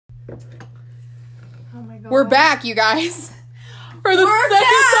Oh my god. We're back, you guys. For the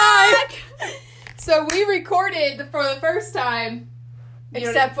second time. So we recorded for the first time.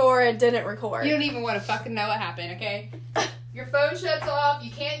 Except for it didn't record. You don't even want to fucking know what happened, okay? Your phone shuts off.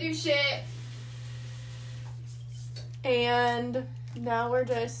 You can't do shit. And now we're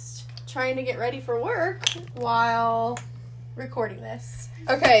just trying to get ready for work while recording this.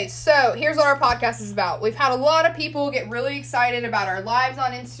 Okay, so here's what our podcast is about. We've had a lot of people get really excited about our lives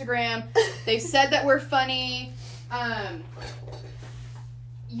on Instagram. They've said that we're funny.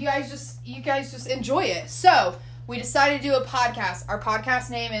 You guys just enjoy it. So we decided to do a podcast. Our podcast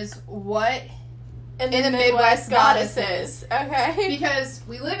name is What In the Midwest Goddesses. Okay. Because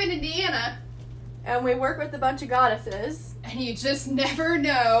we live in Indiana. And we work with a bunch of goddesses. And you just never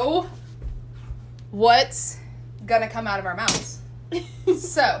know what's gonna come out of our mouths.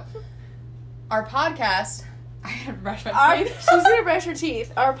 So, our podcast... I gotta brush my teeth. She's gonna brush her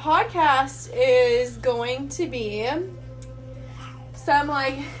teeth. Our podcast is going to be some,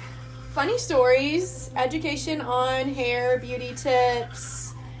 funny stories, education on hair, beauty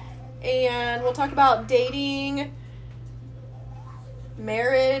tips, and we'll talk about dating,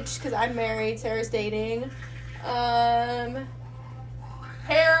 marriage, because I'm married, Sarah's dating, hair,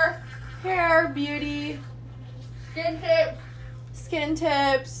 beauty, skin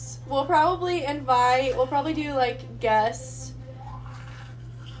tips. We'll probably do, guests.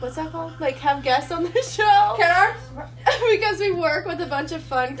 What's that called? Have guests on the show. Because we work with a bunch of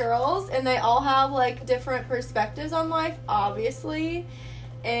fun girls, and they all have, different perspectives on life, obviously.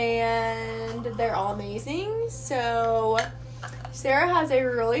 And they're all amazing. So, Sarah has a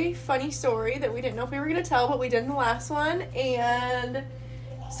really funny story that we didn't know if we were going to tell, but we did in the last one. And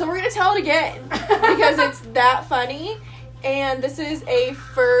so we're going to tell it again because it's that funny. And this is a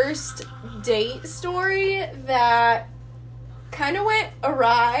first date story that kind of went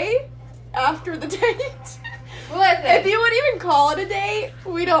awry after the date. If you would even call it a date,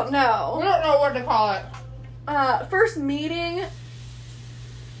 we don't know. We don't know what to call it. First meeting,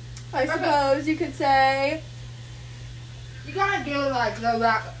 I suppose you could say. You gotta do, the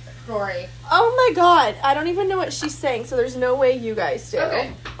rap story. Oh my god, I don't even know what she's saying, so there's no way you guys do.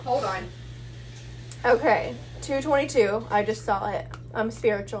 Okay, hold on. Okay, 2:22, I just saw it. I'm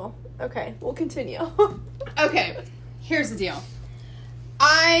spiritual. Okay, we'll continue. Okay, here's the deal.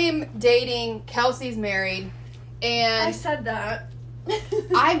 I'm dating, Kelsey's married, and... I said that.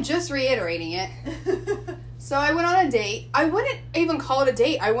 I'm just reiterating it. So I went on a date. I wouldn't even call it a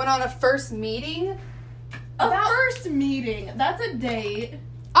date. I went on a first meeting. First meeting? That's a date.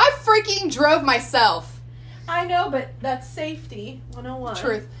 I freaking drove myself. I know, but that's safety 101.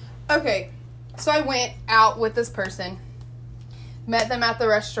 Truth. Okay, so I went out with this person. Met them at the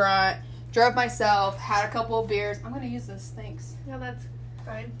restaurant. Drove myself. Had a couple of beers. I'm going to use this. Thanks. Yeah, that's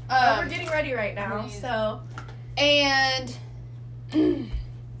fine. We're we're getting ready right now, so... And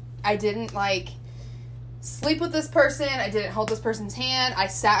I didn't, sleep with this person. I didn't hold this person's hand. I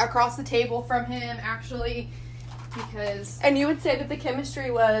sat across the table from him, actually, because... And you would say that the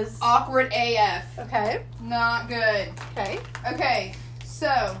chemistry was... awkward AF. Okay. Not good. Okay. Okay,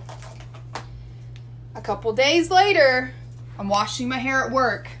 so... a couple days later, I'm washing my hair at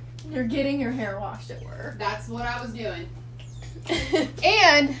work. You're getting your hair washed at work. That's what I was doing.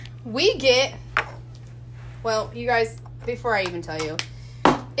 And we get... Well, you guys, before I even tell you,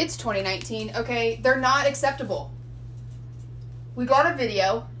 it's 2019, okay? They're not acceptable. We got a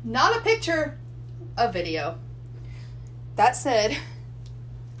video, not a picture, a video. That said,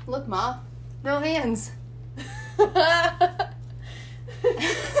 look, Ma, no hands.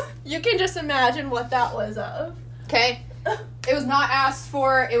 You can just imagine what that was of. Okay? It was not asked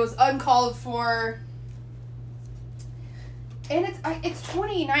for. It was uncalled for. And it's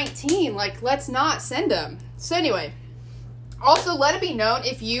 2019. Let's not send them. So anyway, also let it be known,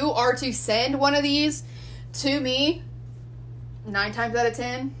 if you are to send one of these to me, 9 times out of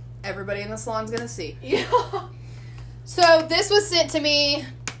 10, everybody in the salon's gonna see. Yeah. So this was sent to me.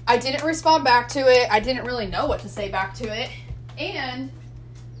 I didn't respond back to it. I didn't really know what to say back to it. And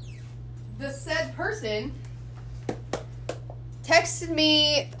the said person texted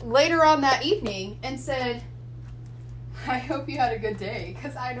me later on that evening and said, I hope you had a good day,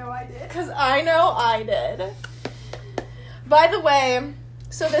 because I know I did. Because I know I did. By the way,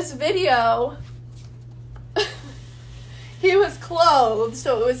 so this video, he was clothed,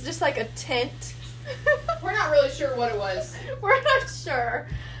 so it was just like a tent. We're not really sure what it was. We're not sure.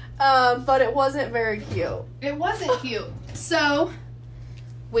 But it wasn't very cute. It wasn't cute. So,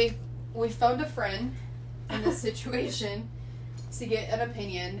 we phoned a friend in this situation to get an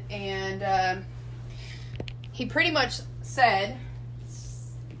opinion, and he pretty much said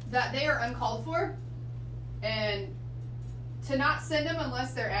that they are uncalled for, and to not send them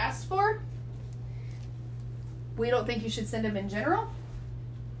unless they're asked for. We don't think you should send them in general.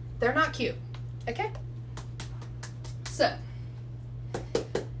 They're not cute. Okay? So.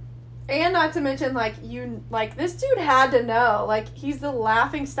 And not to mention, this dude had to know. He's the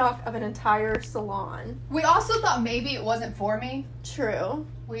laughingstock of an entire salon. We also thought maybe it wasn't for me. True.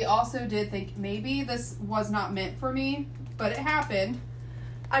 We also did think maybe this was not meant for me, but it happened.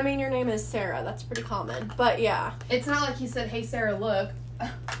 I mean, your name is Sarah. That's pretty common. But, yeah. It's not like he said, hey, Sarah, look.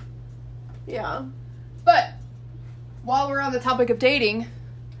 Yeah. But, while we're on the topic of dating,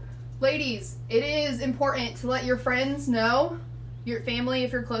 ladies, it is important to let your friends know, your family,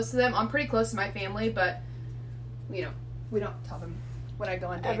 if you're close to them. I'm pretty close to my family, but, we don't tell them when I go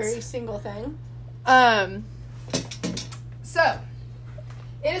on dates. Every single thing. So,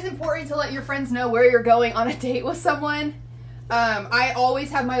 it is important to let your friends know where you're going on a date with someone. I always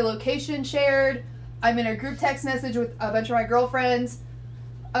have my location shared. I'm in a group text message with a bunch of my girlfriends.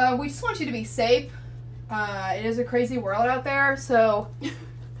 We just want you to be safe. It is a crazy world out there, so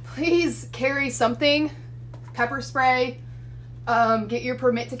please carry something. Pepper spray. Get your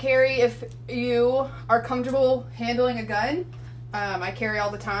permit to carry if you are comfortable handling a gun. I carry all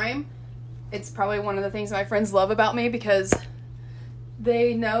the time. It's probably one of the things my friends love about me because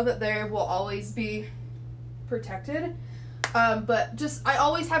they know that they will always be protected. But I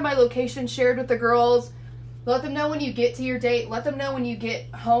always have my location shared with the girls. Let them know when you get to your date. Let them know when you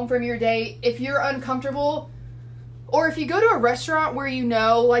get home from your date. If you're uncomfortable, or if you go to a restaurant where you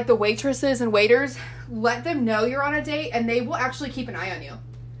know, the waitresses and waiters, let them know you're on a date, and they will actually keep an eye on you.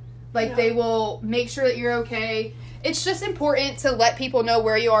 They will make sure that you're okay. It's just important to let people know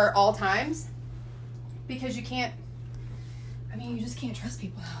where you are at all times, because you just can't trust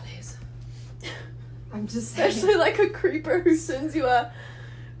people nowadays. I'm just saying. Especially a creeper who sends you a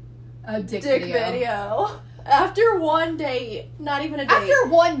dick video. After one date. Not even a date. After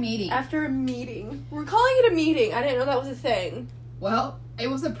one meeting. After a meeting. We're calling it a meeting. I didn't know that was a thing. Well, it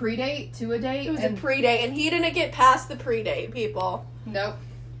was a pre-date to a date. It was a pre-date, and he didn't get past the pre-date, people. Nope.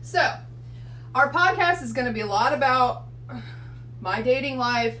 So, our podcast is going to be a lot about my dating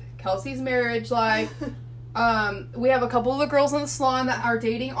life, Kelsey's marriage life. We have a couple of the girls in the salon that are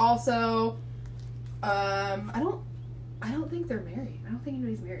dating also. I don't think they're married. I don't think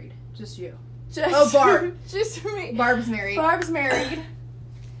anybody's married. Just you. Barb. Just me. Barb's married. Barb's married.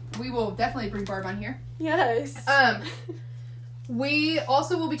 We will definitely bring Barb on here. Yes. We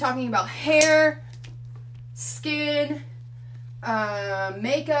also will be talking about hair, skin,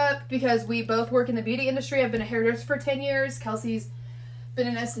 makeup, because we both work in the beauty industry. I've been a hairdresser for 10 years. Kelsey's been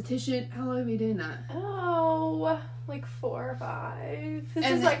an esthetician. How long have you been doing that? 4 or 5. This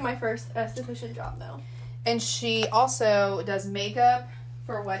is my first esthetician job, though. And she also does makeup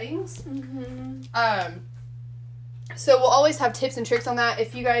for weddings. Mm-hmm. So we'll always have tips and tricks on that.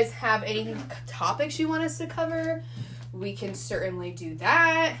 If you guys have any topics you want us to cover, we can certainly do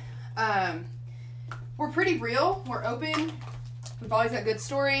that. We're pretty real. We're open. We've always got good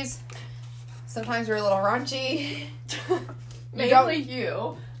stories. Sometimes we're a little raunchy. Mainly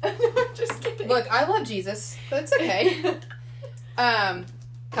you. I'm just kidding. Look, I love Jesus, but it's okay.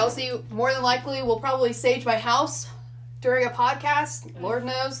 Kelsey, more than likely, will probably stage my house during a podcast. Lord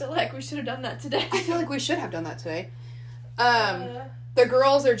knows. I feel like we should have done that today. I feel like we should have done that today. The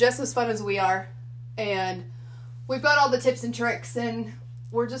girls are just as fun as we are. And we've got all the tips and tricks. And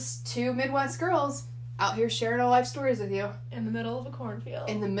we're just 2 Midwest girls out here sharing our life stories with you. In the middle of a cornfield.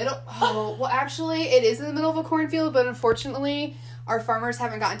 In the middle? Oh, well, actually, it is in the middle of a cornfield. But unfortunately, our farmers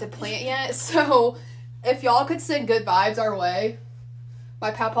haven't gotten to plant yet. So if y'all could send good vibes our way, my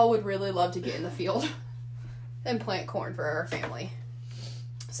papa would really love to get in the field and plant corn for our family.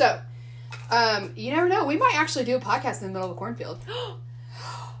 So, you never know. We might actually do a podcast in the middle of a cornfield.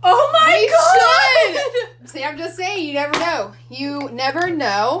 Oh my God! See, I'm just saying, you never know. You never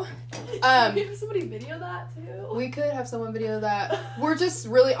know. Can we have somebody video that too? We could have someone video that. We're just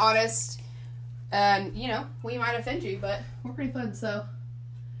really honest. And, we might offend you, but we're pretty fun. So,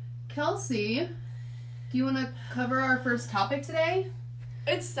 Kelsey, do you want to cover our first topic today?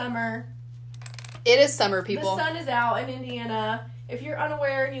 It's summer. It is summer, people. The sun is out in Indiana. If you're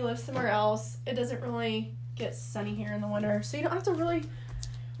unaware and you live somewhere else, it doesn't really get sunny here in the winter. So you don't have to really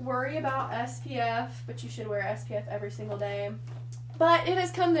worry about SPF, but you should wear SPF every single day. But it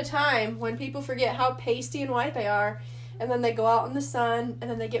has come the time when people forget how pasty and white they are, and then they go out in the sun, and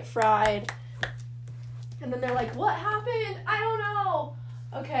then they get fried. And then they're like, what happened? I don't know.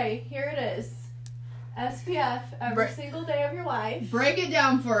 Okay, here it is. SPF every single day of your life. Break it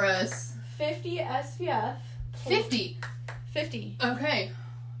down for us. 50 SPF. 50? 50. Okay.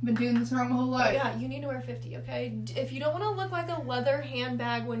 Been doing this wrong my whole life. Yeah, you need to wear 50, okay? If you don't want to look like a leather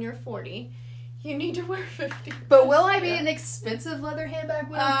handbag when you're 40, you need to wear 50. But will I be an expensive leather handbag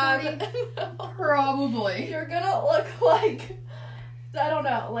when I'm 40? No. Probably. You're gonna look like, I don't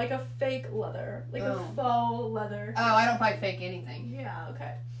know, like a fake leather. Like a faux leather. Oh, I don't buy fake anything. Yeah,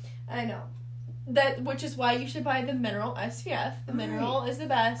 okay. I know. Which is why you should buy the Mineral SPF. The Mineral is the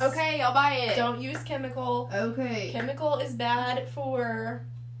best. Okay, I'll buy it. Don't use chemical. Okay. Chemical is bad for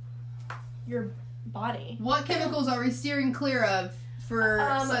your body. What chemicals are we steering clear of for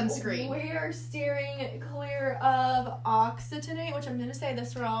sunscreen? We are steering clear of oxygenate, which I'm going to say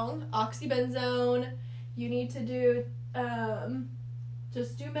this wrong. Oxybenzone. You need to do,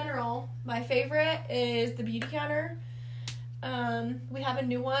 just do Mineral. My favorite is the Beauty Counter. We have a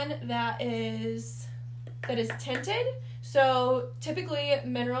new one that is tinted. So typically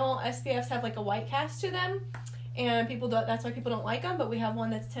Mineral SPFs have like a white cast to them, and that's why people don't like them. But we have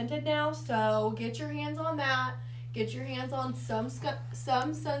one that's tinted now. So get your hands on that. Get your hands on some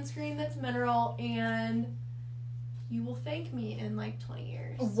sunscreen that's Mineral, and you will thank me in like 20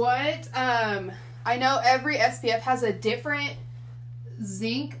 years. What? I know every SPF has a different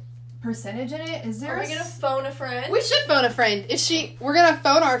zinc percentage in it. Is there? Are we gonna phone a friend? We should phone a friend. We're gonna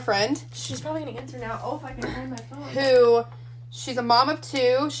phone our friend. She's probably gonna answer now. Oh, if I can find my phone. She's a mom of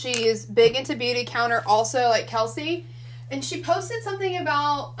 2. She is big into Beauty Counter, also like Kelsey, and she posted something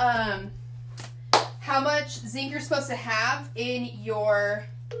about how much zinc you're supposed to have in your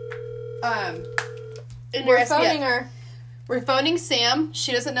in your SPF. Phoning her. We're phoning Sam.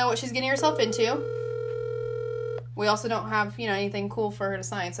 She doesn't know what she's getting herself into. We also don't have, anything cool for her to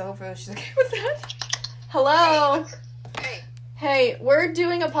sign, so hopefully she's okay with that. Hello. Hey. Hey, we're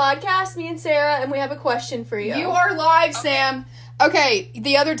doing a podcast, me and Sarah, and we have a question for you. You are live, Sam. Okay,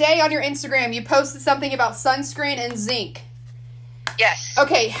 the other day on your Instagram, you posted something about sunscreen and zinc. Yes.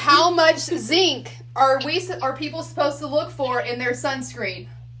 Okay, how much zinc are people supposed to look for in their sunscreen?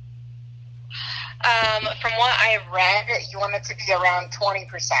 From what I've read, you want it to be around 20%.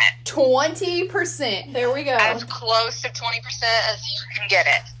 20%. There we go. As close to 20% as you can get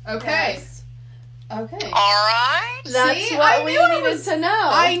it. Okay. Yes. Okay. All right. That's what we needed to know.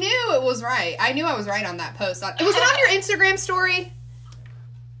 I knew it was right. I knew I was right on that post. Was it on your Instagram story?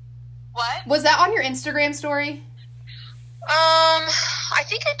 What? Was that on your Instagram story? I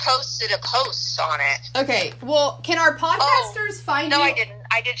think I posted a post on it. Okay. Well, can our podcasters find you? No, I didn't.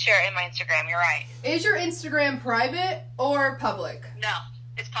 I did share it in my Instagram. You're right. Is your Instagram private or public? No,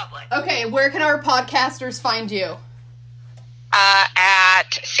 it's public. Okay. Where can our podcasters find you? At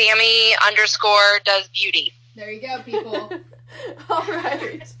Sammy_does beauty. There you go, people. All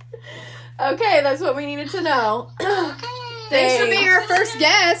right. Okay, that's what we needed to know. Thanks for being our first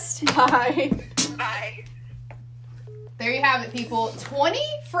guest. Bye. Bye. There you have it, people. 20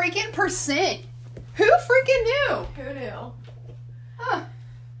 freaking %. Who freaking knew? Who knew? Huh.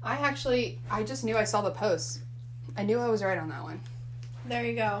 I just knew I saw the post. I knew I was right on that one. There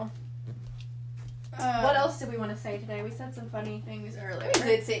you go. What else did we want to say today? We said some funny things earlier. We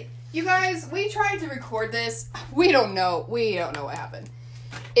did say, you guys, we tried to record this. We don't know what happened.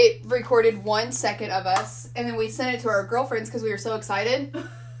 It recorded 1 second of us, and then we sent it to our girlfriends because we were so excited.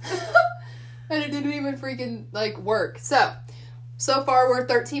 And it didn't even freaking, work. So far we're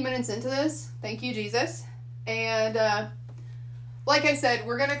 13 minutes into this. Thank you, Jesus. And, like I said,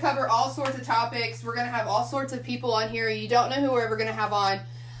 we're going to cover all sorts of topics. We're going to have all sorts of people on here. You don't know who we're ever going to have on.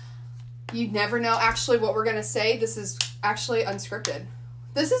 You never know actually what we're going to say. This is actually unscripted.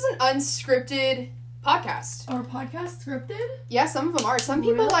 This is an unscripted podcast. Are podcasts scripted? Yeah, some of them are. Some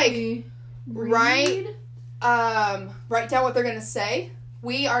people write down what they're going to say.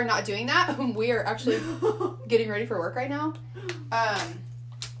 We are not doing that. We are actually getting ready for work right now.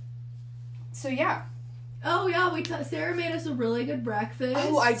 So yeah. Oh yeah, Sarah made us a really good breakfast.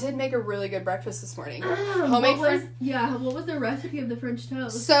 Oh, I did make a really good breakfast this morning. What was the recipe of the French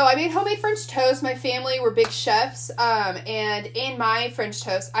toast? So I made homemade French toast. My family were big chefs. And in my French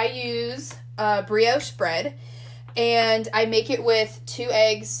toast, I use brioche bread, and I make it with 2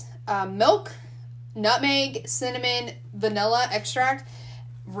 eggs, milk, nutmeg, cinnamon, vanilla extract,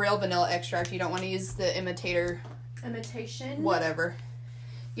 real vanilla extract. You don't want to use the imitation. Whatever.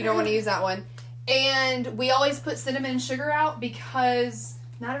 You don't want to use that one. And we always put cinnamon and sugar out because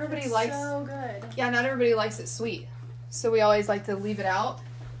not everybody likes. So good. Yeah, not everybody likes it sweet, so we always like to leave it out,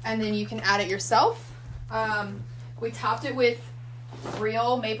 and then you can add it yourself. We topped it with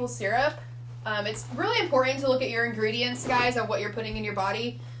real maple syrup. It's really important to look at your ingredients, guys, of what you're putting in your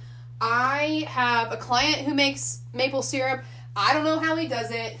body. I have a client who makes maple syrup. I don't know how he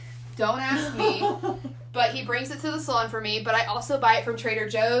does it. Don't ask me. But he brings it to the salon for me. But I also buy it from Trader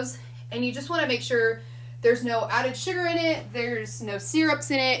Joe's. And you just want to make sure there's no added sugar in it. There's no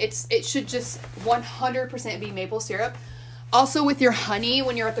syrups in it. It should just 100% be maple syrup. Also, with your honey,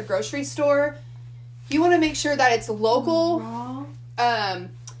 when you're at the grocery store, you want to make sure that it's local. Raw.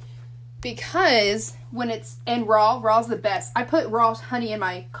 Because when it's in raw's the best. I put raw honey in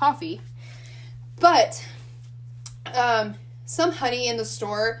my coffee. But some honey in the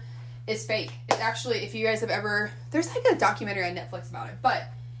store is fake. It's actually, if you guys have ever, there's like a documentary on Netflix about it. But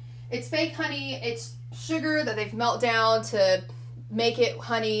it's fake honey. It's sugar that they've melted down to make it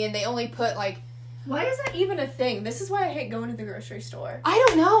honey. And they only put like... Why is that even a thing? This is why I hate going to the grocery store. I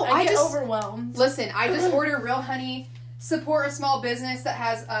don't know. I get overwhelmed. Listen, I just order real honey. Support a small business that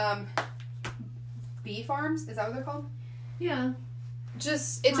has bee farms. Is that what they're called? Yeah.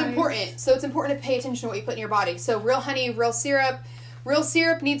 Just, it's important. So it's important to pay attention to what you put in your body. So real honey, real syrup. Real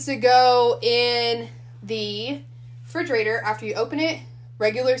syrup needs to go in the refrigerator after you open it.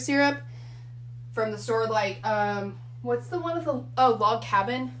 Regular syrup from the store, like, what's the one with the, Log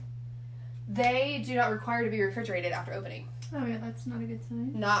Cabin? They do not require to be refrigerated after opening. Oh yeah, that's not a good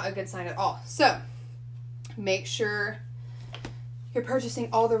sign. Not a good sign at all. So, make sure you're purchasing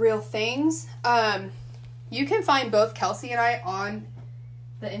all the real things. You can find both Kelsey and I on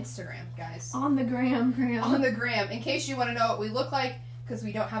the Instagram, guys. On the gram. On the gram. In case you want to know what we look like, because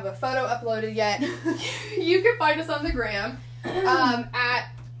we don't have a photo uploaded yet, you can find us on the gram at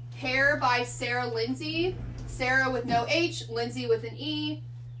Hair by Sara Lindsay. Sara with no H, Lindsay with an E.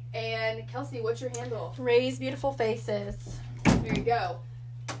 And Kelsey, what's your handle? Raise beautiful faces. There you go.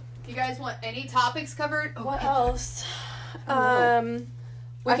 If you guys want any topics covered, What else? I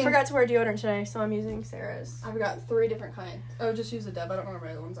forgot to wear deodorant today, so I'm using Sarah's. I've got 3 different kinds. Oh, just use the Dove. I don't know where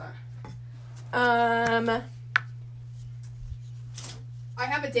the other ones are. I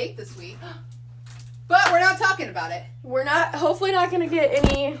have a date this week. But we're not talking about it. We're hopefully not going to get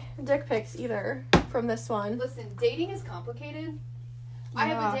any dick pics either from this one. Listen, dating is complicated. I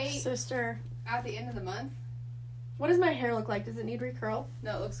have a date sister. at the end of the month. What does my hair look like? Does it need recurl?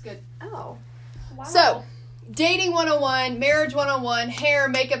 No, it looks good. Oh. Wow. So, dating 101, marriage 101, hair,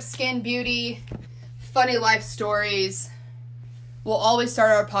 makeup, skin, beauty, funny life stories. We'll always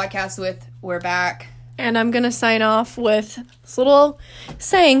start our podcast with, we're back. And I'm going to sign off with this little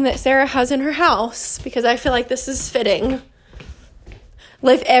saying that Sarah has in her house, because I feel like this is fitting.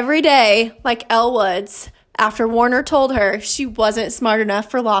 Live every day like Elle Woods after Warner told her she wasn't smart enough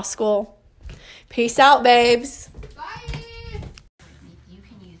for law school. Peace out, babes. Bye.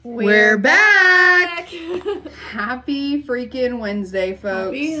 We're back. Happy freaking Wednesday,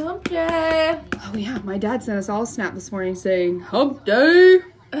 folks. Happy hump day. Oh, yeah. My dad sent us all a snap this morning saying, hump day.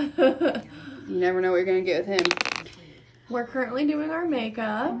 You never know what you're going to get with him. We're currently doing our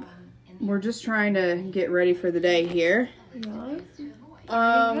makeup. We're just trying to get ready for the day here. Yeah.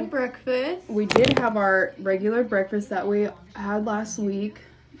 Had breakfast. We did have our regular breakfast that we had last week.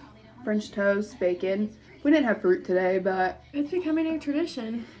 French toast, bacon. We didn't have fruit today, but... It's becoming a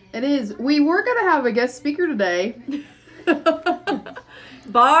tradition. It is. We were going to have a guest speaker today.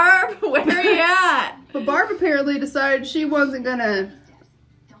 Barb, where are you at? But Barb apparently decided she wasn't going to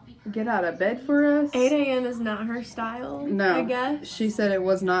get out of bed for us. 8 a.m. is not her style, No. I guess. She said it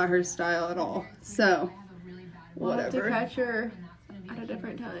was not her style at all. So, We'll have to whatever. catch her at a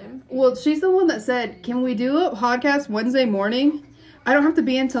different time. Well, she's the one that said, can we do a podcast Wednesday morning? I don't have to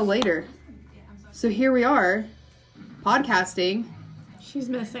be until later. So here we are, podcasting. She's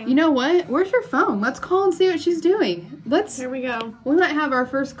missing. You know what? Where's your phone? Let's call and see what she's doing. Here we go. We might have our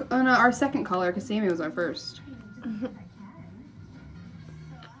first, our second caller, because Sammy was our first.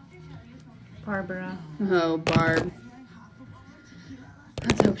 Barbara. Oh, Barb.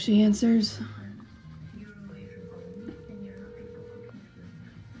 Let's hope she answers.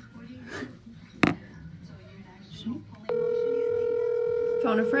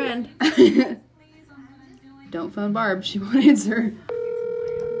 Phone a friend. Don't phone Barb. She won't answer.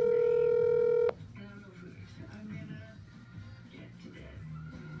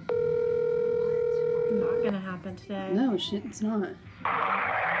 Not gonna happen today. No, it's not.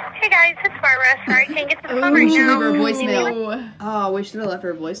 Hey guys, it's Barbara. Sorry, can't get to the phone We right should now. leave her a voicemail. Oh, we should have left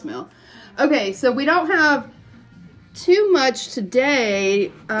her a voicemail. Okay, so we don't have too much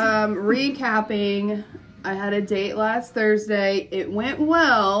today. Recapping, I had a date last Thursday. It went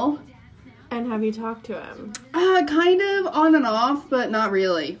well. And have you talked to him? Kind of on and off, but not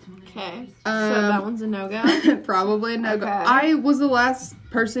really. Okay. So that one's a no-go? Probably a no-go. Okay. I was the last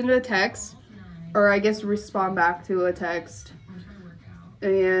person to text, or I guess respond back to a text.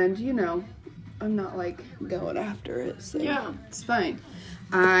 And, you know, I'm not, like, going after it, so Yeah. it's fine.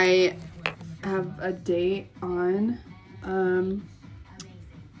 I have a date on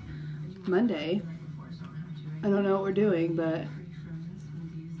Monday. I don't know what we're doing, but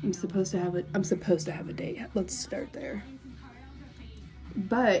I'm supposed to have a date. Let's start there.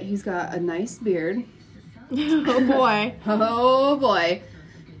 But he's got a nice beard. Oh boy. Oh boy.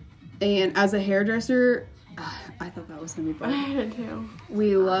 And as a hairdresser, I thought that was gonna be fun. I did too.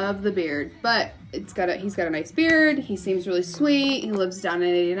 We love the beard, but he's got a nice beard. He seems really sweet. He lives down in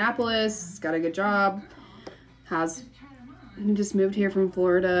Indianapolis. He's got a good job. He just moved here from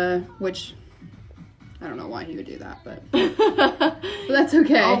Florida, which I don't know why he would do that, but that's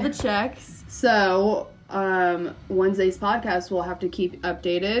okay. All the checks. So Wednesday's podcast we'll have to keep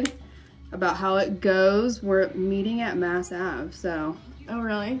updated about how it goes. We're meeting at Mass Ave, so. Oh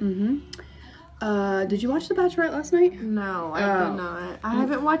really? Mm-hmm. Did you watch The Bachelorette last night? No, I did not. I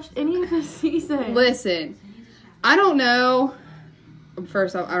haven't watched any of the season. Listen, I don't know.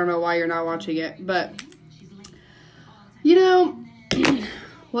 First off, I don't know why you're not watching it, but you know,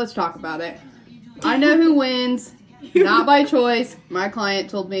 let's talk about it. I know who wins, not by choice. My client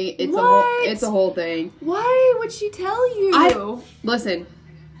told me it's a whole thing. Why would she tell you? Listen.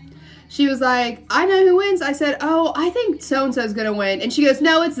 She was like, I know who wins. I said, oh, I think so-and-so's going to win. And she goes,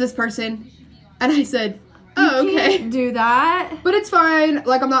 no, it's this person. And I said, oh, okay. Can't do that. But it's fine.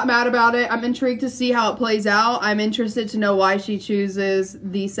 Like, I'm not mad about it. I'm intrigued to see how it plays out. I'm interested to know why she chooses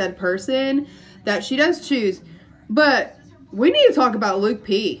the said person that she does choose. But we need to talk about Luke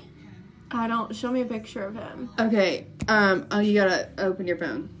P. Show me a picture of him. Okay. You gotta open your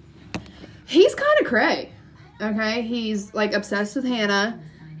phone. He's kind of cray. Okay? He's, like, obsessed with Hannah.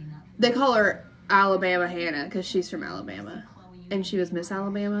 They call her Alabama Hannah because she's from Alabama. And she was Miss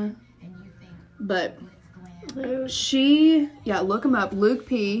Alabama. But look him up. Luke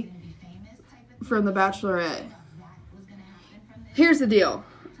P. from The Bachelorette. Here's the deal.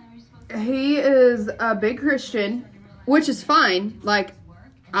 He is a big Christian, which is fine. Like,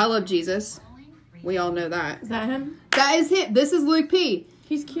 I love Jesus. We all know that. Is that him? That is him. This is Luke P.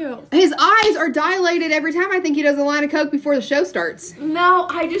 He's cute. His eyes are dilated every time I think he does a line of coke before the show starts. No,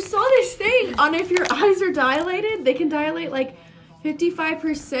 I just saw this thing on if your eyes are dilated, they can dilate like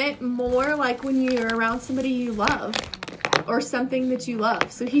 55% more like when you're around somebody you love or something that you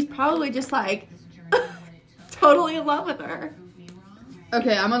love. So he's probably just like totally in love with her.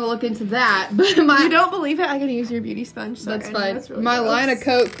 Okay, I'm gonna look into that. But you don't believe it? I can use your beauty sponge. Sorry, that's fine. That's really my gross. line of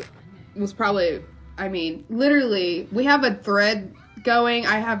coke was probably, literally, we have a thread going.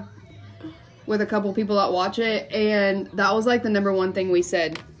 I have with a couple people that watch it, and that was like the number one thing we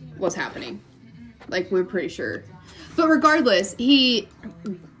said was happening. Like, we're pretty sure. But regardless, he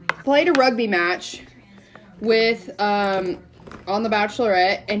played a rugby match with on The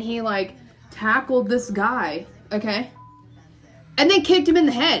Bachelorette, and he like tackled this guy, okay? And then kicked him in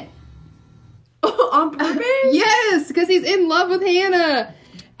the head. On purpose? Yes, because he's in love with Hannah.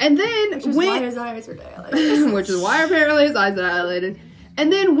 And then Which is why his eyes are dilated. Which is why apparently his eyes are dilated.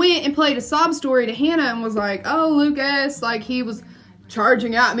 And then went and played a sob story to Hannah and was like, oh, Lucas, like he was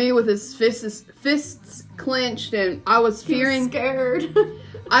charging at me with his fists clenched, and I was fearing. Scared.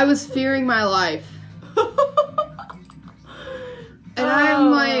 I was fearing my life. And I'm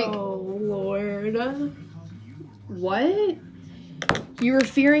like, oh, Lord. What? You were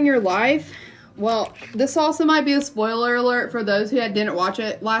fearing your life? Well, this also might be a spoiler alert for those who didn't watch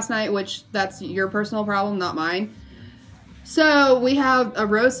it last night, which that's your personal problem, not mine. So we have a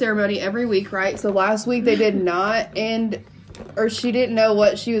rose ceremony every week, right? So last week they did not, or she didn't know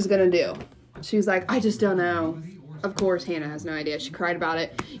what she was going to do. She was like, I just don't know. Of course, Hannah has no idea. She cried about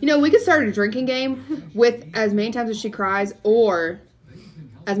it. You know, we could start a drinking game with as many times as she cries or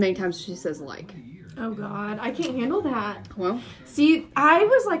as many times as she says like. Oh, God. I can't handle that. Well. See, I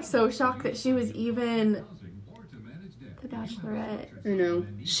was, like, so shocked that she was even the Bachelorette. I know.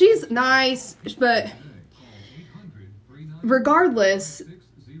 She's nice, but regardless,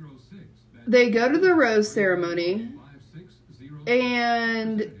 they go to the rose ceremony,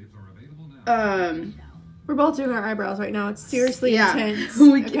 and, we're both doing our eyebrows right now. It's seriously intense.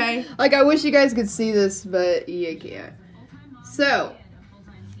 Okay? Like, I wish you guys could see this, but you can't. So,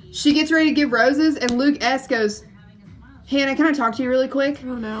 she gets ready to give roses, and Luke S. goes, Hannah, can I talk to you really quick?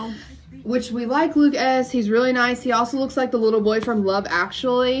 Oh, no. Which we like Luke S. He's really nice. He also looks like the little boy from Love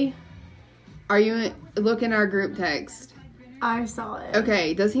Actually. Are you looking at our group text? I saw it.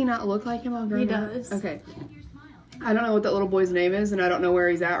 Okay, does he not look like him on Grown Up? He does. Okay. I don't know what that little boy's name is, and I don't know where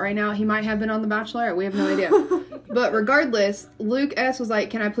he's at right now. He might have been on The Bachelorette. We have no idea. But regardless, Luke S. was like,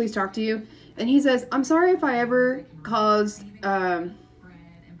 can I please talk to you? And he says, I'm sorry if I ever caused,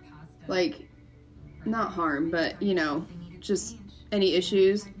 like, not harm, but, you know, just any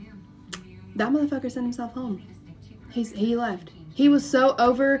issues. That motherfucker sent himself home. He left. He was so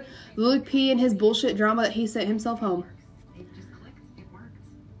over Luke P and his bullshit drama that he sent himself home.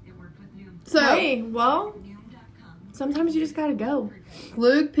 So, hey, well, sometimes you just gotta go.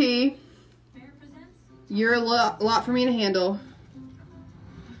 Luke P, you're a lot for me to handle.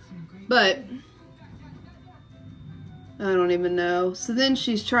 But I don't even know. So then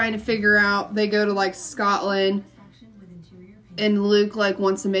she's trying to figure out, they go to like Scotland and Luke like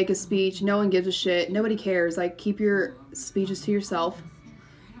wants to make a speech. No one gives a shit. Nobody cares. Like, keep your speeches to yourself.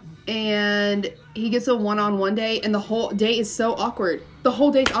 And he gets a one-on-one date and the whole date is so awkward. The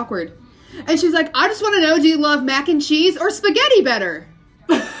whole date's awkward. And she's like, I just want to know, do you love mac and cheese or spaghetti better?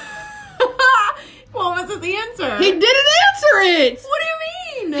 What was his answer? He didn't answer it! What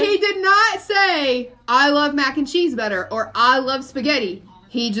do you mean? He did not say, I love mac and cheese better, or I love spaghetti.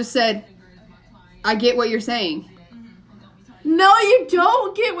 He just said, I get what you're saying. No, you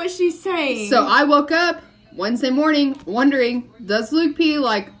don't get what she's saying. So I woke up Wednesday morning wondering, does Luke P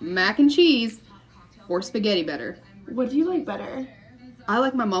like mac and cheese or spaghetti better? What do you like better? I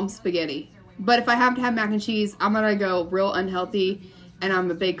like my mom's spaghetti. But if I have to have mac and cheese, I'm going to go real unhealthy, and I'm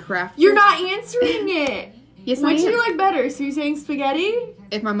a big craft. You're not answering it. Yes, Which I am. do you like better? So you're saying spaghetti?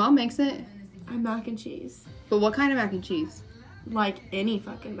 If my mom makes it. I'm mac and cheese. But what kind of mac and cheese? Like any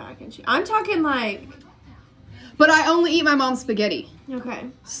fucking mac and cheese. I'm talking like... But I only eat my mom's spaghetti. Okay.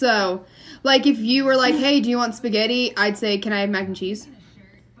 So, like, if you were like, hey, do you want spaghetti? I'd say, can I have mac and cheese?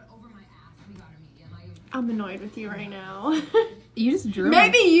 I'm annoyed with you right now. You just drew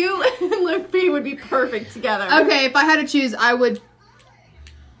Maybe you and Luke P would be perfect together. Okay, if I had to choose, I would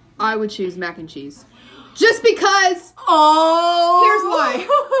choose mac and cheese. Just because. Oh. Here's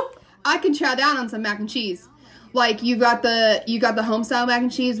why. I can chow down on some mac and cheese. Like, you got the home style mac and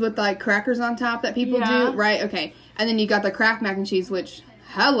cheese with like crackers on top that people do, right? Okay. And then you got the Kraft mac and cheese, which,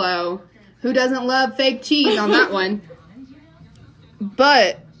 hello, who doesn't love fake cheese on that one?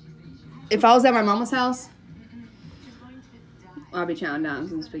 But if I was at my mama's house, I'll be chowing down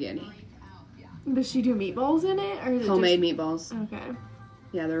some spaghetti. Does she do meatballs in it, or is it Homemade meatballs. Okay.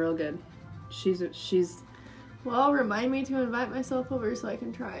 Yeah, they're real good. She's. Well, remind me to invite myself over so I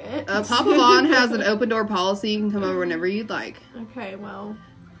can try it. Papa Vaughn has an open door policy. You can come over whenever you'd like. Okay, well.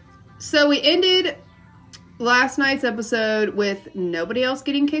 So we ended last night's episode with nobody else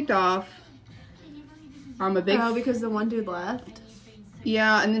getting kicked off. I'm a big. Oh, because the one dude left.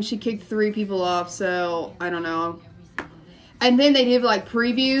 Yeah, and then she kicked 3 people off. So I don't know. And then they did like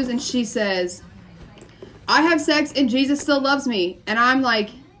previews, and she says, "I have sex and Jesus still loves me," and I'm like,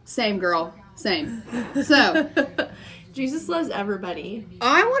 "Same, girl." Same. So, Jesus loves everybody.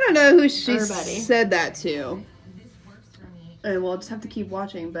 I want to know who she Everybody. said that to. And we'll just have to keep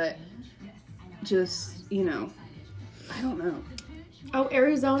watching, but just, you know, I don't know. Oh,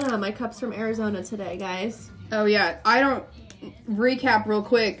 Arizona. My cup's from Arizona today, guys. Oh, yeah. I don't... Recap real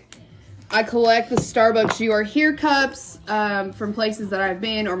quick. I collect the Starbucks You Are Here cups from places that I've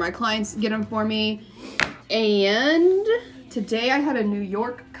been, or my clients get them for me. And today I had a New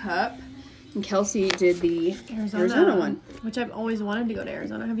York cup. And Kelsey did the Arizona one. Which I've always wanted to go to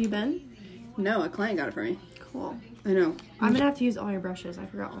Arizona. Have you been? No, a client got it for me. Cool. I know. I'm going to have to use all your brushes. I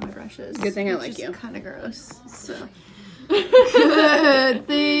forgot all my brushes. Good thing I like you. Kind of gross. So. Good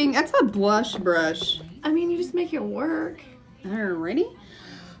thing. That's a blush brush. I mean, you just make it work. Alrighty.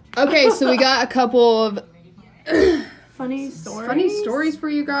 Okay, so we got a couple of funny stories. Funny stories for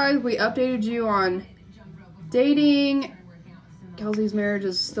you guys. We updated you on dating. Kelsey's marriage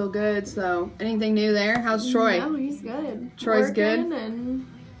is still good, so anything new there? How's Troy? No, he's good. Troy's good? And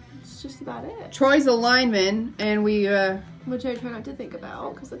it's just about it. Troy's a lineman, and we, Which I try not to think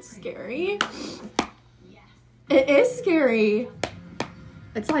about, because it's scary. It is scary.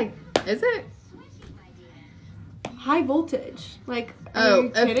 it's like, is it? High voltage. Like, are you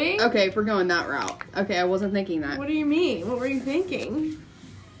kidding? Okay, if we're going that route. Okay, I wasn't thinking that. What do you mean? What were you thinking?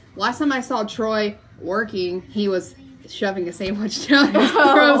 Last time I saw Troy working, he was shoving a sandwich down his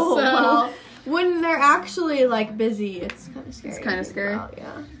throat, so. Well, when they're actually, like, busy, it's kind of scary. It's kind of scary.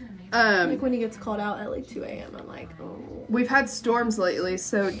 Yeah. Like, when he gets called out at, like, 2 a.m., I'm like, oh. We've had storms lately,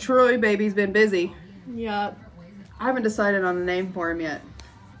 so Troy baby's been busy. Yep. I haven't decided on a name for him yet.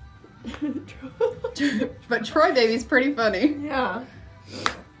 But Troy baby's pretty funny. Yeah.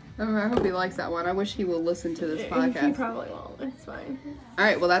 I hope he likes that one. I wish he will listen to this He podcast. probably won't. It's fine.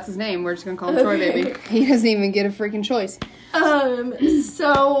 Alright, well that's his name. We're just gonna call him Troy baby. He doesn't even get a freaking choice.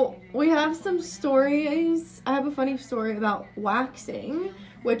 So we have some stories. I have a funny story about waxing,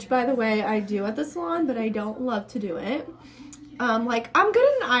 which, by the way, I do at the salon, but I don't love to do it. Like, I'm good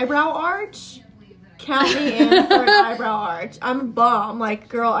at an eyebrow arch. count me in for an eyebrow arch. I'm a bomb. Like,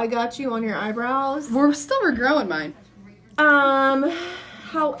 girl, I got you on your eyebrows. We're still regrowing mine.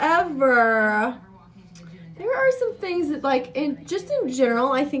 However, there are some things that, like, in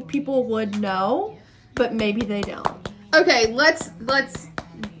general, I think people would know, but maybe they don't. Okay, let's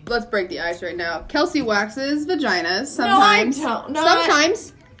break the ice right now. Kelsey waxes vaginas sometimes. No, I don't.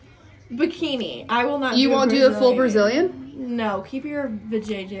 Sometimes. Bikini. I will not. You won't do a full Brazilian? No, keep your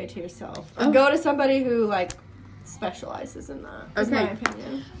vajayjay to yourself. Oh. Go to somebody who, like, specializes in that. Is Okay. my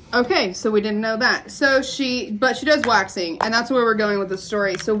opinion. Okay, so we didn't know that. So she does waxing, and that's where we're going with the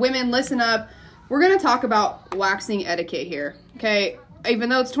story. So women, listen up. We're going to talk about waxing etiquette here. Okay? Even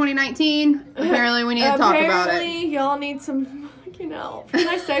though it's 2019, apparently we need to talk about it. Apparently, y'all need some fucking help. Can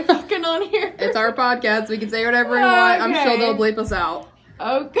I say fucking on here? It's our podcast. We can say whatever we want. I'm sure they'll bleep us out.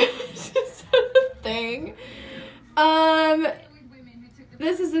 Okay. Just a thing.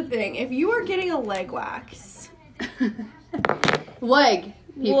 This is the thing. If you are getting a leg wax. Leg.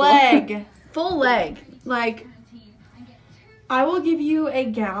 People. Leg. Full leg. Like, I will give you a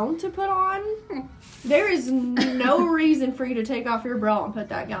gown to put on. There is no reason for you to take off your bra and put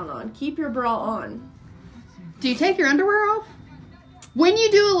that gown on. Keep your bra on. Do you take your underwear off? When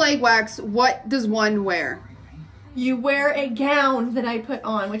you do a leg wax, what does one wear? You wear a gown that I put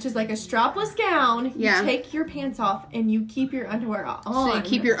on, which is like a strapless gown. Yeah. You take your pants off and you keep your underwear on. So you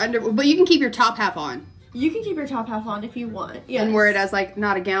keep your but you can keep your top half on. You can keep your top half on if you want. Yes. And wear it as, like,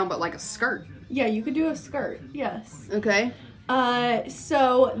 not a gown, but like a skirt. Yeah, you could do a skirt. Yes. Okay.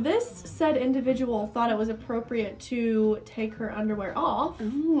 So this said individual thought it was appropriate to take her underwear off.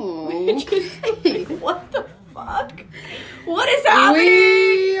 Oh. Which is like, what the fuck? What is happening?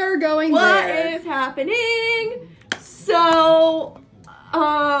 We are going What there. is happening? So,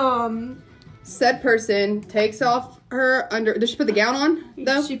 Said person takes off her does she put the gown on,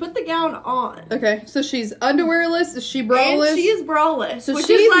 though? she put the gown on. Okay, so she's underwearless. Is she braless? And she is braless, So which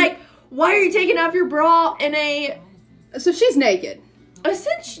she's- is like, why are you taking off your bra in a... So she's naked.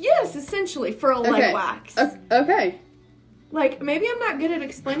 Essentially, for a leg wax. Okay. Like, maybe I'm not good at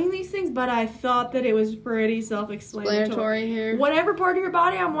explaining these things, but I thought that it was pretty self-explanatory. Explanatory here. Whatever part of your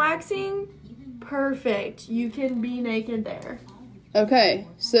body I'm waxing, perfect. You can be naked there. Okay,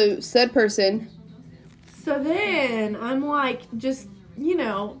 so said person. So then I'm like, just,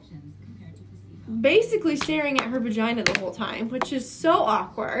 basically staring at her vagina the whole time, which is so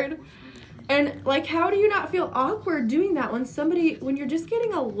awkward. And, like, how do you not feel awkward doing that when you're just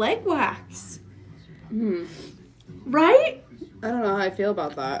getting a leg wax? Right? I don't know how I feel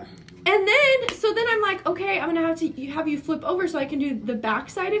about that. And then, so then I'm like, okay, I'm gonna have you flip over so I can do the back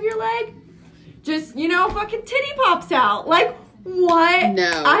side of your leg. Just, fucking titty pops out. Like, what?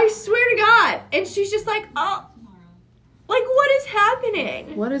 No. I swear to God. And she's just like, oh. Like, what is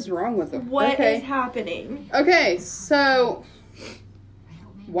happening? What is wrong with them? What is happening? Okay, so...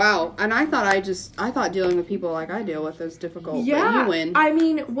 Wow, and I thought dealing with people like I deal with is difficult. Yeah. But you win. I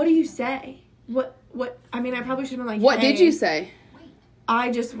mean, what do you say? What, I mean, I probably should have been like, What hey, did you say? I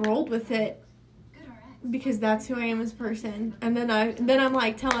just rolled with it because that's who I am as a person. And then I'm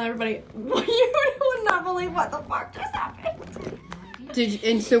like telling everybody, well, you would not believe what the fuck just happened.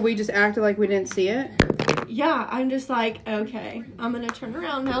 And so we just acted like we didn't see it? Yeah, I'm just like, okay, I'm gonna turn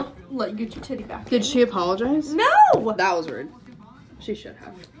around now, let you get your titty back. Did she apologize? No! That was rude. She should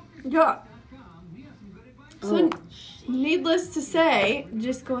have. Yeah. So, Oh. needless to say,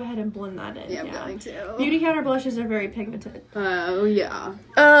 just go ahead and blend that in. Yeah, I'm going to. Beauty counter blushes are very pigmented. Oh, yeah.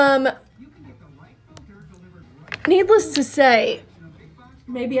 Needless to say,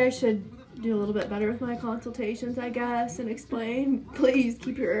 maybe I should do a little bit better with my consultations, I guess, and explain. Please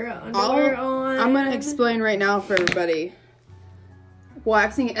keep your underwear on. I'm going to explain right now for everybody.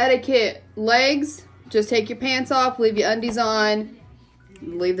 Waxing etiquette. Legs, just take your pants off, leave your undies on.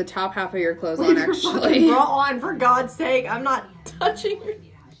 Leave the top half of your clothes on, actually. Bra on, for God's sake. I'm not touching your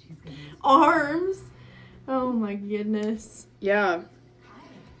arms. Oh my goodness. Yeah.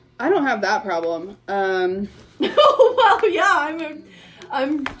 I don't have that problem. Well, yeah,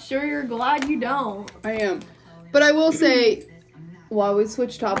 I'm sure you're glad you don't. I am. But I will say, while we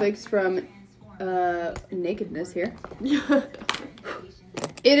switch topics from nakedness here,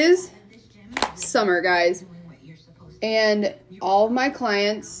 it is summer, guys. And all of my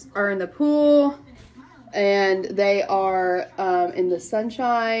clients are in the pool, and they are in the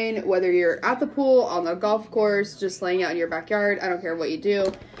sunshine, whether you're at the pool, on the golf course, just laying out in your backyard. I don't care what you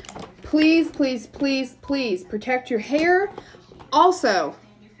do. Please, please, please, please protect your hair. Also,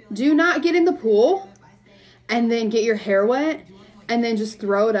 do not get in the pool and then get your hair wet and then just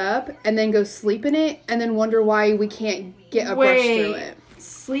throw it up and then go sleep in it and then wonder why we can't get a brush through it.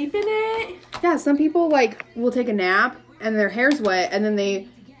 sleep in it? Yeah, some people like will take a nap and their hair's wet and then they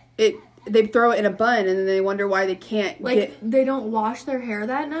throw it in a bun and then they wonder why they can't they don't wash their hair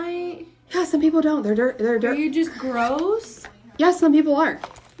that night? Yeah, some people don't. They're dirt. Are you just gross? Yeah, some people are.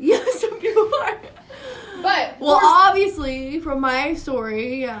 Yeah, some people are. But obviously, from my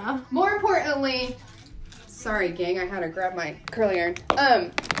story, yeah. More importantly, sorry, gang, I had to grab my curly iron.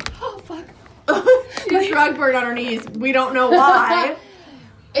 Oh fuck. She's rug burned on her knees. We don't know why.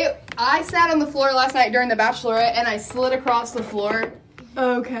 I sat on the floor last night during the Bachelorette and I slid across the floor.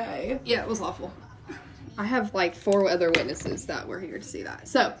 Okay. Yeah, it was awful. I have like 4 other witnesses that were here to see that.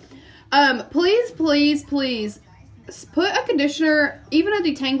 So, please put a conditioner, even a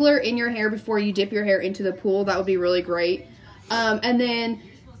detangler in your hair before you dip your hair into the pool. That would be really great. And then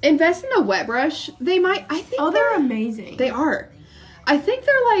invest in a wet brush. They're amazing. They are. I think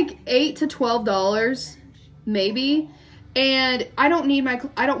they're like $8 to $12, maybe. And I don't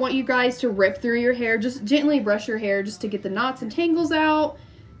want you guys to rip through your hair. Just gently brush your hair just to get the knots and tangles out.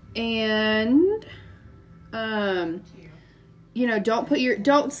 And, don't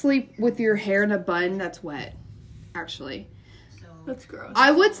sleep with your hair in a bun that's wet. Actually, that's gross.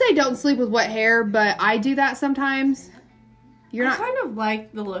 I would say don't sleep with wet hair, but I do that sometimes. I kind of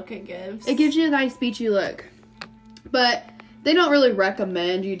like the look it gives. It gives you a nice beachy look, but they don't really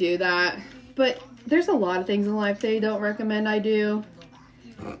recommend you do that. But there's a lot of things in life they don't recommend I do.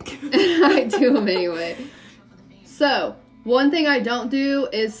 I do them anyway. So one thing I don't do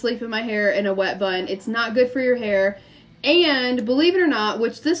is sleep in my hair in a wet bun. It's not good for your hair. And believe it or not,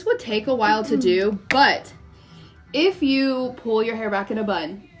 which this would take a while to do, but if you pull your hair back in a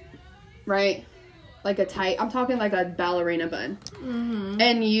bun, right? Like I'm talking like a ballerina bun. Mm-hmm.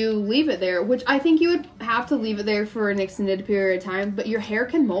 And you leave it there, which I think you would have to leave it there for an extended period of time, but your hair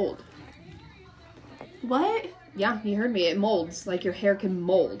can mold. What? Yeah, you heard me. It molds. Like your hair can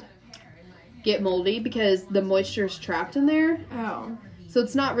get moldy because the moisture is trapped in there. Oh. So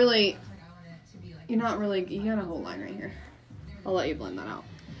it's not really, you got a whole line right here. I'll let you blend that out.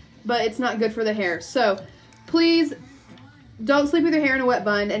 But it's not good for the hair. So please don't sleep with your hair in a wet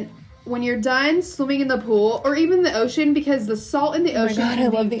bun. And when you're done swimming in the pool or even the ocean, because the salt in the ocean I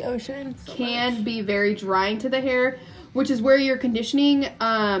love the ocean can be very drying to the hair, which is where your conditioning,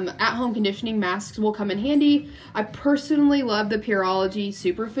 at-home conditioning masks will come in handy. I personally love the Pureology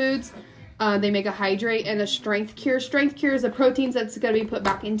Superfoods. They make a hydrate and a strength cure. Strength cure is the proteins that's going to be put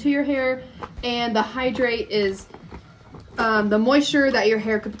back into your hair. And the hydrate is the moisture that your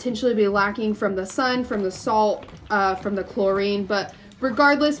hair could potentially be lacking from the sun, from the salt, from the chlorine. But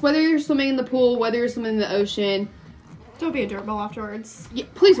regardless, whether you're swimming in the pool, whether you're swimming in the ocean, don't be a dirtball afterwards. Yeah,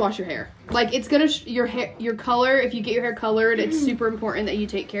 please wash your hair. Like, it's gonna your color. If you get your hair colored, it's super important that you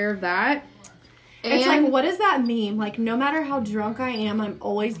take care of that. And it's like, what does that mean? Like, no matter how drunk I am, I'm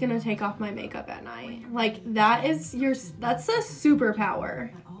always gonna take off my makeup at night. Like, that's a superpower.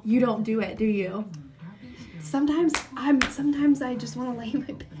 You don't do it, do you? Sometimes I just want to lay in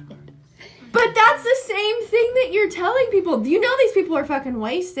my bed. But that's the same thing that you're telling people. You know these people are fucking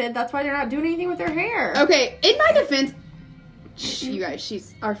wasted. That's why they're not doing anything with their hair. Okay, in my defense, you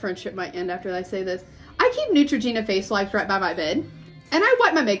guys, our friendship might end after I say this. I keep Neutrogena face wipes right by my bed, and I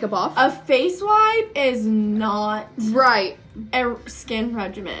wipe my makeup off. A face wipe is not right a skin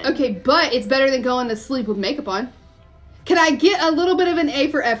regimen. Okay, but it's better than going to sleep with makeup on. Can I get a little bit of an A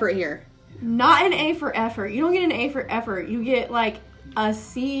for effort here? Not an A for effort. You don't get an A for effort. You get like a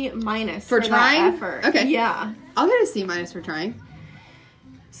C- for trying that effort. Okay, yeah, I'll get a C- for trying.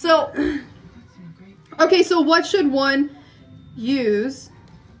 So, okay, so what should one use?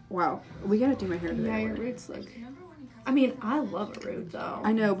 Wow, we gotta do my hair today. Yeah, your roots look. I mean, I love a root though.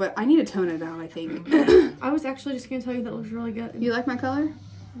 I know, but I need to tone it out. I think. I was actually just gonna tell you that looks really good. You like my color?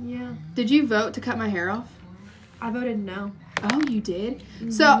 Yeah. Did you vote to cut my hair off? I voted no. Oh, you did?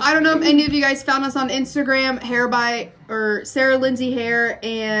 Mm-hmm. So, I don't know if any of you guys found us on Instagram, Sarah Lindsay Hair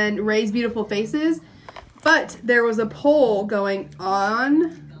and Ray's Beautiful Faces. But there was a poll going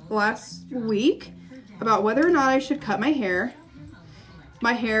on last week about whether or not I should cut my hair.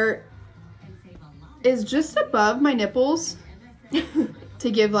 My hair is just above my nipples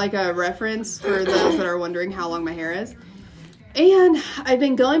to give like a reference for those that are wondering how long my hair is. And I've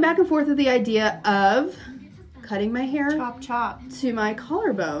been going back and forth with the idea of cutting my hair chop to my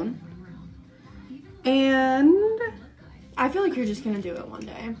collarbone, and I feel like you're just gonna do it one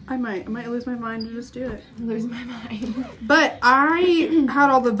day. I might lose my mind to just do it. Lose my mind. But I had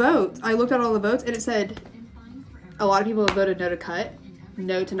all the votes. I looked at all the votes, and it said a lot of people have voted no to cut,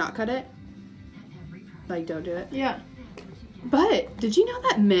 no to not cut it. Like, don't do it. Yeah. But did you know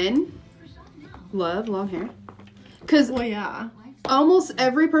that men love long hair? Well, yeah. almost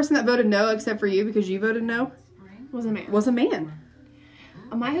every person that voted no, except for you because you voted no, Was a man. was a man.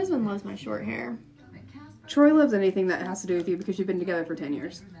 My husband loves my short hair. Troy loves anything that has to do with you because you've been together for 10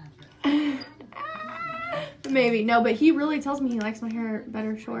 years. Maybe. No, but he really tells me he likes my hair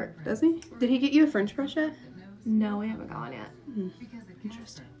better short. Does he? Did he get you a French brush yet? No, we haven't gone yet.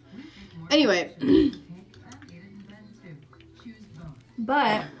 Interesting. Anyway.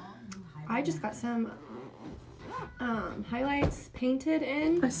 But I just got some highlights painted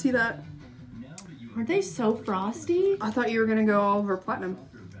in. I see that. Aren't they so frosty? I thought you were going to go all over platinum.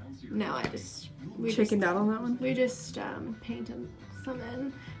 No, we Chickened out on that one? We just painted some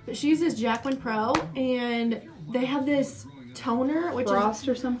in. But she uses Jacqueline Pro, and they have this toner, which Frost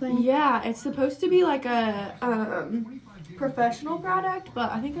or something? Yeah, it's supposed to be like a professional product,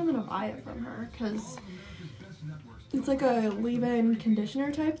 but I think I'm gonna buy it from her because it's like a leave-in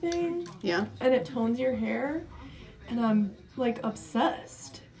conditioner type thing. Yeah. And it tones your hair, and I'm like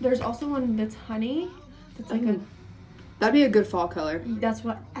obsessed. There's also one that's honey. That's like That'd be a good fall color. That's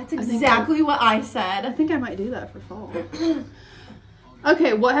exactly what I said. I think I might do that for fall.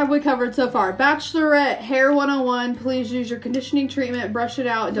 Okay, what have we covered so far? Bachelorette, hair 101. Please use your conditioning treatment. Brush it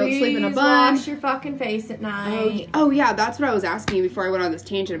out. Don't sleep in a bun. Wash your fucking face at night. Oh, yeah, that's what I was asking you before I went on this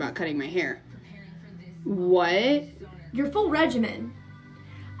tangent about cutting my hair. What? Your full regimen.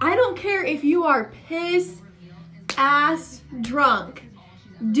 I don't care if you are piss ass drunk.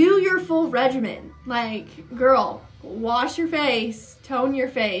 Do your full regimen. Like, girl, wash your face, tone your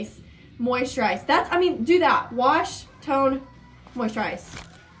face, moisturize. Do that. Wash, tone, moisturize.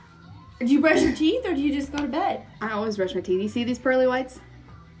 Do you brush your teeth or do you just go to bed? I always brush my teeth. You see these pearly whites?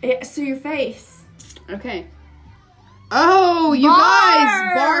 Yeah, so your face. Okay. Oh, you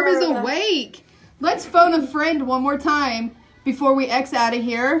guys, Barb is awake. Let's phone a friend one more time before we X out of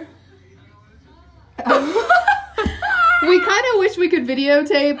here. We kind of wish we could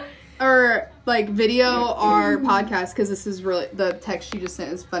videotape or video our podcast because this is really, the text she just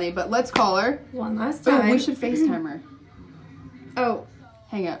sent is funny, but let's call her. One last time. Oh, we should FaceTime her. Oh.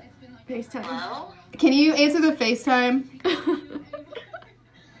 Hang up. FaceTime. Hello? Can you answer the FaceTime?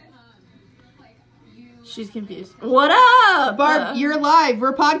 She's confused. What up? Barb, you're live.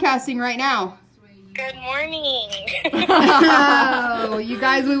 We're podcasting right now. Good morning. Oh, you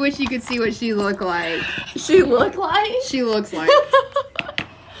guys, we wish you could see what she looked like. She look like? She looks like.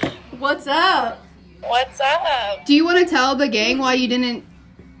 What's up? What's up? Do you want to tell the gang why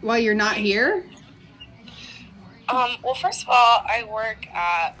you're not here? Well, first of all, I work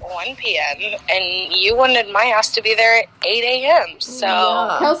at 1 p.m. and you wanted my ass to be there at 8 a.m. So,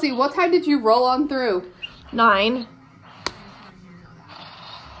 Yeah. Kelsey, what time did you roll on through? 9.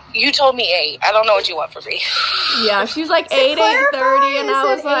 you told me 8. I don't know what you want from me. Yeah, she was like To 8, clarify, 8:30, and it I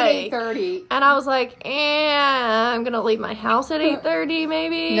said was like, 8:30. and I was like, I'm gonna leave my house at 8:30,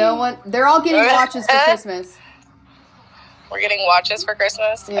 maybe. No one. They're all getting watches for Christmas. We're getting watches for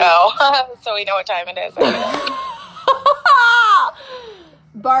Christmas? Yeah. Oh, so we know what time it is.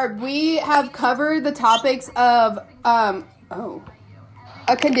 Barb, we have covered the topics of a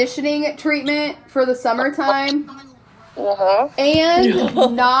conditioning treatment for the summertime, and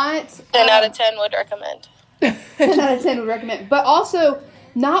not 10 out of 10 would recommend. 10 out of 10 would recommend, but also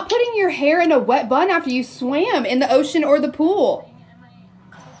not putting your hair in a wet bun after you swam in the ocean or the pool.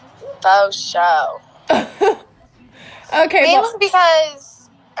 Faux show. Okay, Mainly because,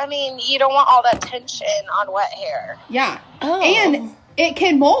 I mean, you don't want all that tension on wet hair. Yeah, Oh. and it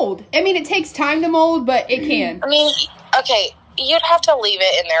can mold. I mean, it takes time to mold, but it can. I mean, okay, you'd have to leave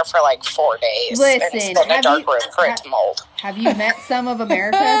it in there for like 4 days. Listen, and sit in a dark room for it to mold. Have you met some of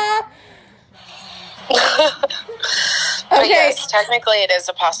America? But yes, technically it is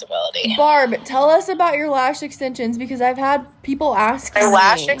a possibility. Barb, tell us about your lash extensions because I've had people ask My me.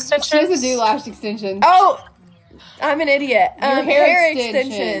 lash She extensions? doesn't do lash extensions. Oh, I'm an idiot. Your hair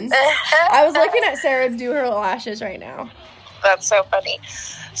extensions. I was looking at Sarah do her lashes right now. That's so funny.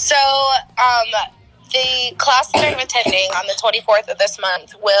 So, the class that I'm attending on the 24th of this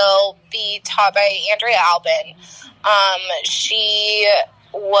month will be taught by Andrea Albin. She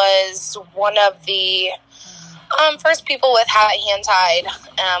was one of the first people with hand tied,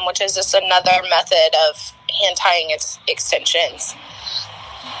 which is just another method of hand tying extensions.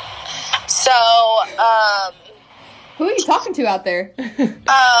 So, Who are you talking to out there?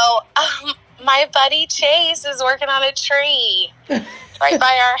 my buddy Chase is working on a tree right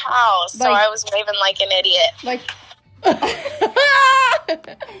by our house, so I was waving like an idiot.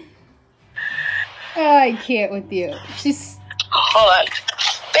 I can't with you. She's... Hold on.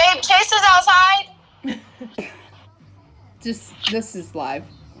 Babe, Chase is outside. This is live.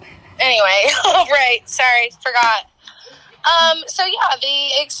 Anyway, right, sorry, forgot. So yeah,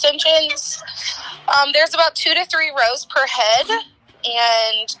 the extensions, there's about 2 to 3 rows per head,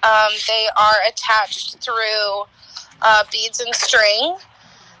 and they are attached through beads and string,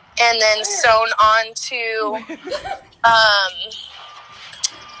 and then sewn onto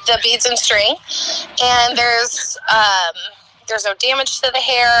the beads and string. And there's no damage to the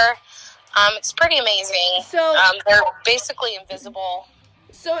hair. It's pretty amazing. So they're basically invisible.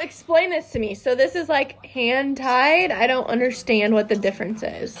 So explain this to me. So this is like hand tied. I don't understand what the difference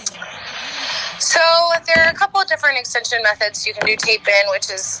is. So there are a couple of different extension methods. You can do tape in,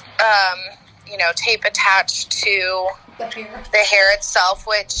 which is, tape attached to the hair itself,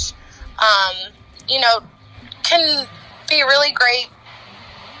 which, can be really great,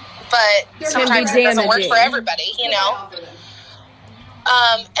 but sometimes it doesn't work for everybody,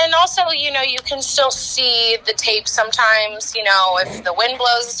 and also, you can still see the tape sometimes, if the wind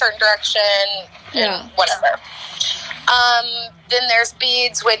blows a certain direction, and whatever. Then there's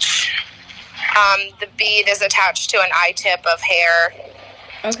beads, which the bead is attached to an eye tip of hair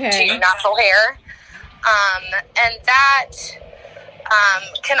to your natural hair. And that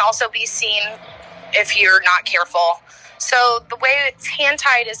can also be seen if you're not careful. So the way it's hand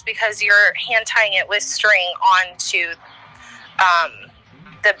tied is because you're hand tying it with string onto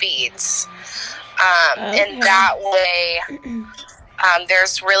the beads. And that way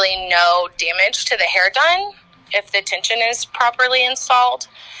there's really no damage to the hair done if the tension is properly installed.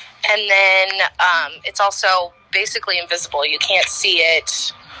 And then it's also basically invisible. You can't see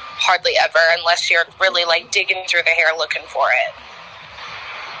it hardly ever unless you're really digging through the hair looking for it.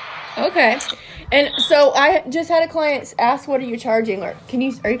 Okay. And so I just had a client ask, what are you charging? Or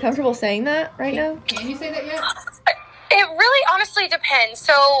are you comfortable saying that right now? Can you say that yet? It really honestly depends.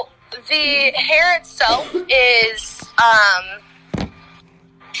 So the hair itself is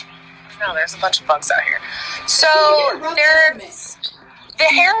there's a bunch of bugs out here. So the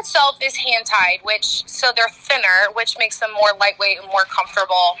hair itself is hand tied, so they're thinner, which makes them more lightweight and more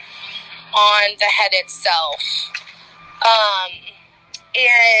comfortable on the head itself.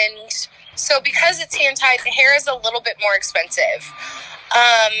 And so because it's hand tied, the hair is a little bit more expensive.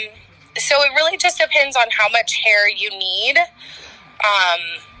 So it really just depends on how much hair you need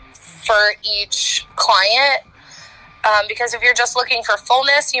for each client. Because if you're just looking for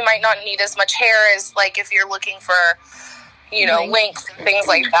fullness, you might not need as much hair as if you're looking for length and things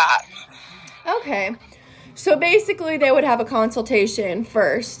like that. Okay. So basically they would have a consultation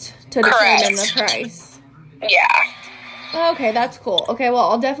first to determine the price. Yeah. Okay, that's cool. Okay, well,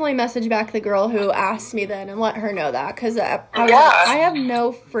 I'll definitely message back the girl who asked me then and let her know that, because I have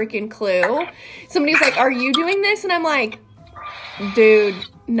no freaking clue. Somebody's like, are you doing this? And I'm like, dude,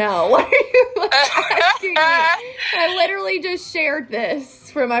 no. What are you asking me? I literally just shared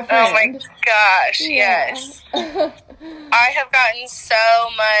this for my friend. Oh my gosh, yes. I have gotten so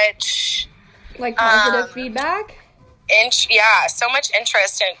much positive feedback. So much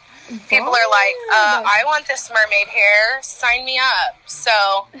interest, and people are like, I want this mermaid hair, sign me up.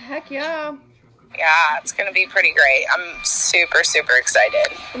 So heck yeah, it's gonna be pretty great. I'm super, super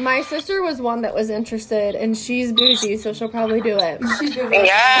excited. My sister was one that was interested, and she's bougie, so she'll probably do it. She's bougie.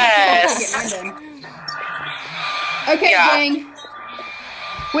 Yes. Okay, gang.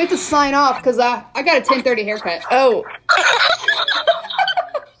 We have to sign off because I got a 10:30 haircut. Oh.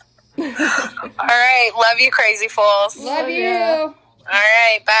 All right. Love you, crazy fools. Love you. All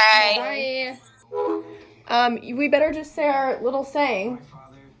right. Bye. Bye. We better just say our little saying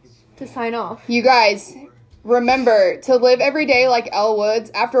to sign off. You guys, remember to live every day like Elle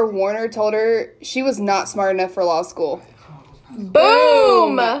Woods after Warner told her she was not smart enough for law school.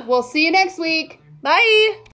 Boom! We'll see you next week. Bye!